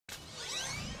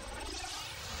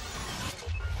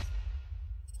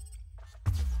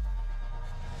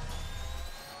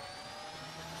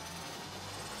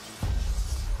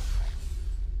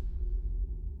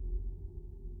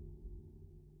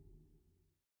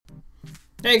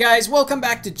Hey guys, welcome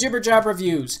back to Jibber Job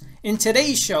Reviews. In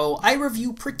today's show, I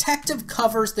review protective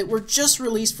covers that were just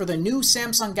released for the new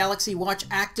Samsung Galaxy Watch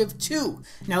Active 2.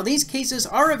 Now these cases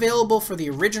are available for the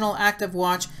original Active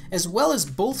Watch as well as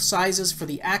both sizes for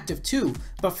the Active 2,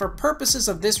 but for purposes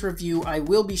of this review I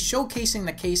will be showcasing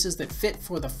the cases that fit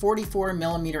for the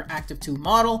 44mm Active 2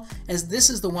 model, as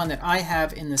this is the one that I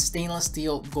have in the stainless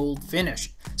steel gold finish.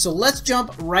 So let's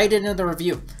jump right into the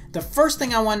review. The first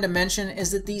thing I wanted to mention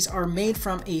is that these are made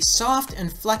from a soft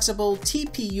and flexible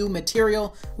TPU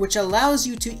material, which allows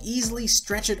you to easily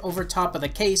stretch it over top of the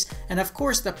case, and of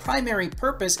course the primary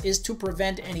purpose is to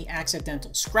prevent any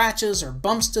accidental scratches or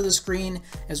bumps to the screen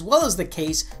as well as the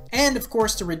case, and of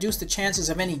course to reduce the chances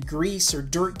of any grease or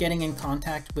dirt getting in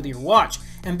contact with your watch.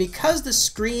 And because the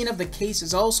screen of the case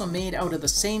is also made out of the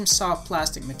same soft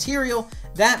plastic material,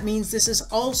 that means this is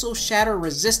also shatter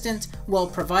resistant while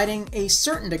providing a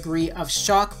certain degree of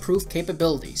shock-proof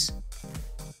capabilities.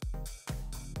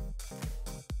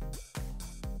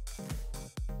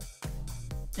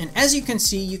 And as you can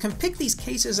see, you can pick these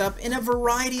cases up in a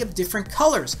variety of different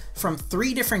colors, from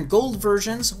 3 different gold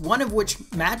versions, one of which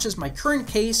matches my current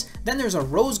case, then there's a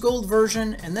rose gold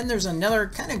version, and then there's another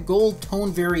kind of gold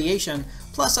tone variation.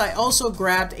 Plus I also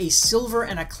grabbed a silver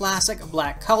and a classic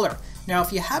black color. Now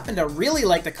if you happen to really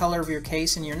like the color of your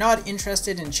case and you're not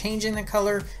interested in changing the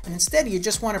color and instead you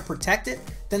just want to protect it,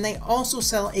 then they also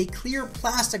sell a clear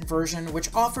plastic version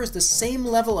which offers the same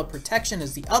level of protection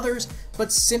as the others,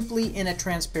 but simply in a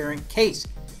transparent case.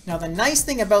 Now the nice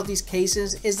thing about these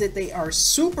cases is that they are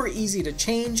super easy to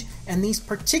change, and these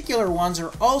particular ones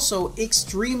are also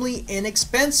extremely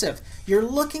inexpensive. You're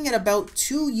looking at about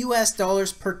 $2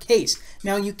 US per case.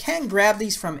 Now you can grab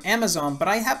these from Amazon, but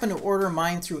I happen to order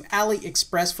mine through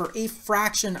AliExpress for a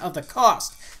fraction of the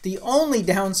cost. The only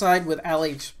downside with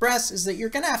AliExpress is that you're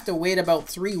going to have to wait about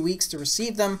 3 weeks to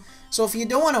receive them. So if you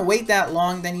don't want to wait that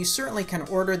long, then you certainly can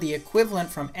order the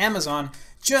equivalent from Amazon.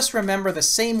 Just remember, the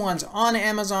same ones on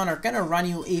Amazon are going to run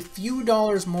you a few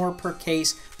dollars more per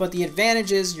case, but the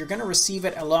advantage is you're going to receive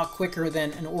it a lot quicker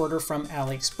than an order from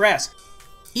AliExpress.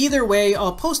 Either way,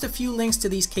 I'll post a few links to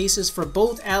these cases for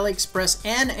both AliExpress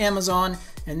and Amazon,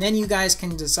 and then you guys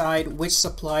can decide which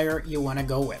supplier you want to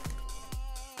go with.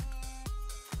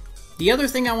 The other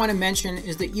thing I want to mention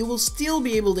is that you will still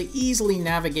be able to easily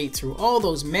navigate through all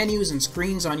those menus and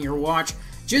screens on your watch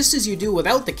just as you do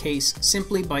without the case,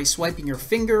 simply by swiping your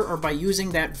finger or by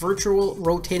using that virtual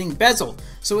rotating bezel.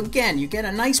 So again, you get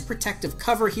a nice protective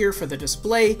cover here for the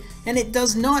display, and it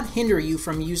does not hinder you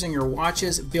from using your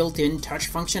watch's built-in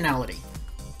touch functionality.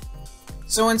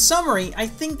 So in summary, I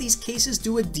think these cases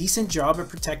do a decent job at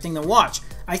protecting the watch.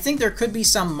 I think there could be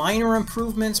some minor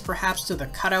improvements, perhaps to the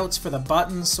cutouts for the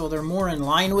buttons so they're more in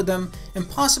line with them, and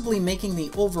possibly making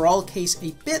the overall case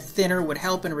a bit thinner would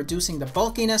help in reducing the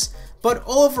bulkiness, but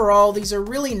overall these are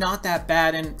really not that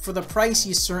bad, and for the price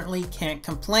you certainly can't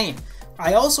complain.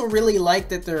 I also really like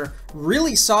that they're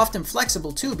really soft and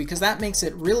flexible too, because that makes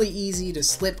it really easy to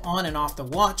slip on and off the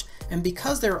watch, and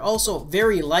because they're also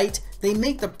very light, they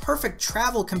make the perfect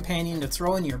travel companion to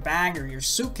throw in your bag or your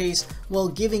suitcase while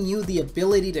giving you the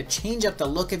ability to change up the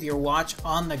look of your watch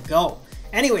on the go.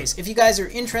 Anyways, if you guys are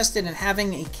interested in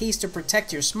having a case to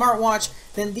protect your smartwatch,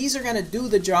 then these are going to do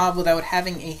the job without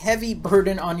having a heavy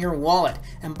burden on your wallet.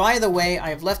 And by the way,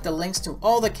 I've left the links to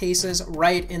all the cases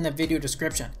right in the video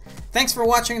description. Thanks for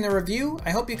watching the review.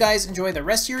 I hope you guys enjoy the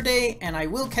rest of your day, and I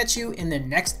will catch you in the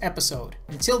next episode.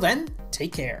 Until then,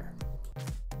 take care.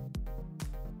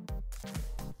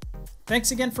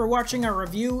 Thanks again for watching our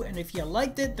review, and if you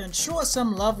liked it, then show us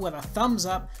some love with a thumbs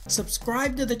up,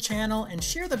 subscribe to the channel, and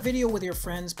share the video with your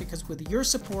friends, because with your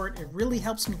support it really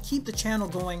helps me keep the channel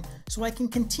going so I can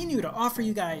continue to offer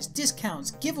you guys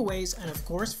discounts, giveaways, and of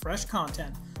course fresh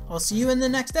content. I'll see you in the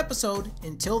next episode.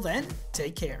 Until then,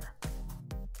 take care.